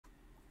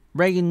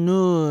Breaking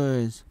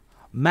news.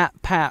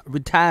 Matt Pat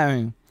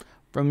retiring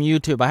from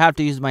YouTube. I have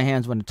to use my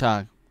hands when I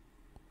talk.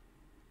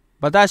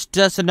 But that's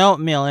just an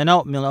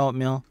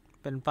oatmeal.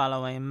 Been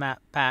following Matt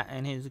Pat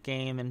and his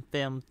game and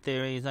film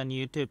theories on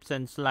YouTube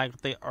since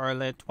like the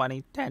early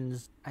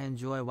 2010s. I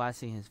enjoy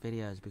watching his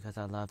videos because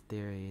I love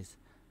theories,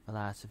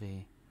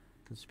 philosophy,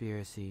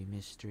 conspiracy,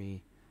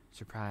 mystery,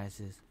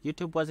 surprises.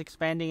 YouTube was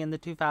expanding in the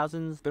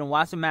 2000s. Been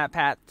watching Matt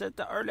Pat since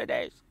the early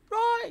days.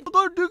 Right. I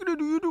got addicted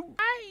to YouTube.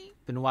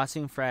 Been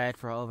watching Fred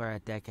for over a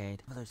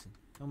decade. Listen.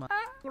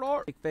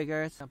 Big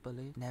figures, don't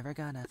believe. Never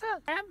gonna.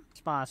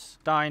 Smosh.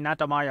 Starring not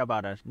the Mario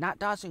Brothers. Not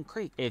Dawson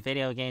Creek. A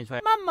video games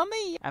where Mamma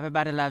Mia.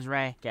 Everybody loves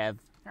Ray. Kev.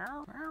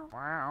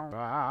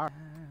 Wow.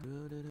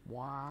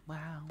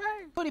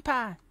 Booty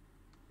pie.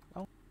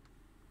 Oh.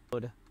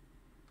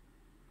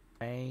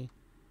 Ray.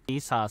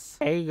 Jesus.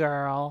 Hey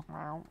girl.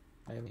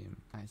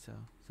 So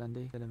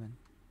Sunday. Cinnamon.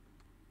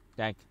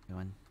 Jack.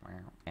 One.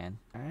 And.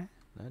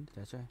 Lud.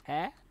 That's right.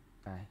 Hey.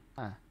 Right.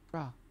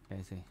 Bro.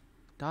 Casey.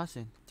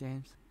 Dawson.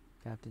 James.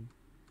 Captain,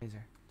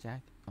 Razor,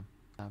 Jack,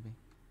 Bobby,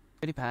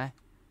 Booty Pie,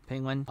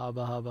 Penguin,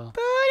 Hubba,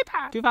 Booty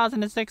Pie.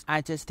 2006, I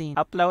just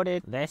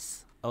uploaded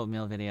this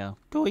oatmeal video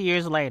 2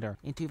 years later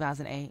in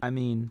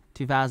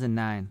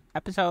 2009.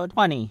 Episode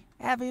 20.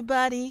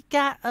 Everybody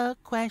got a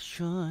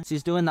question.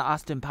 She's doing the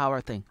Austin Power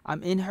thing.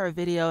 I'm in her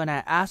video and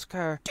I ask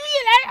her, do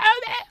you like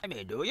oatmeal? I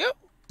mean, do you?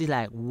 She's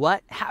like,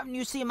 what? Haven't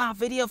you seen my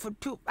video from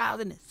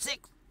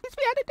 2006?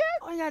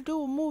 All you gotta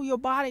do is move your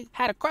body.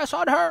 Had a crush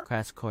on her.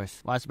 Crash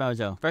course. Watch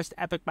Mojo. First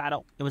epic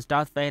battle. It was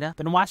Darth Vader.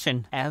 Been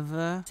watching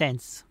ever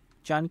since.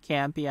 John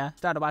Campia.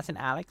 Started watching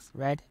Alex.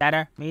 Red.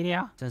 Better.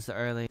 Media. Since the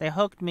early. They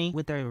hooked me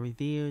with their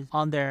reviews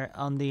on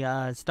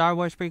the Star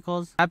Wars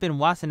prequels. I've been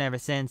watching ever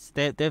since.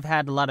 They've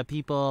had a lot of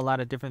people, a lot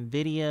of different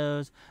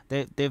videos.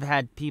 They've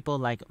had people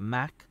like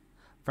Mac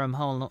from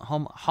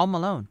Home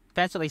Alone.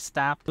 Eventually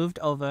stopped. Moved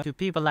over to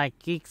people like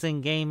Geeks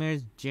and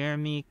Gamers.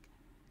 Jeremy.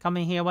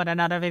 Coming here with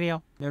another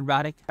video.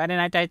 Neurotic. Friday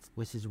Night Tights.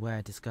 Which is where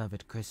I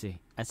discovered Chrissy.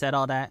 I said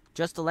all that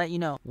just to let you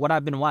know what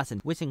I've been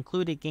watching, which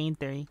included game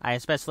theory. I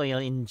especially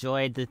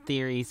enjoyed the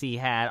theories he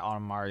had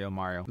on Mario.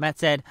 Matt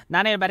said,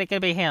 not anybody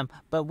could be him,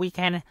 but we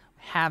can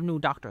have new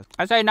doctors.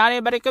 I say, not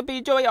anybody could be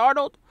Joey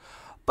Arnold,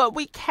 but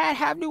we can't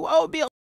have new Oatmeal.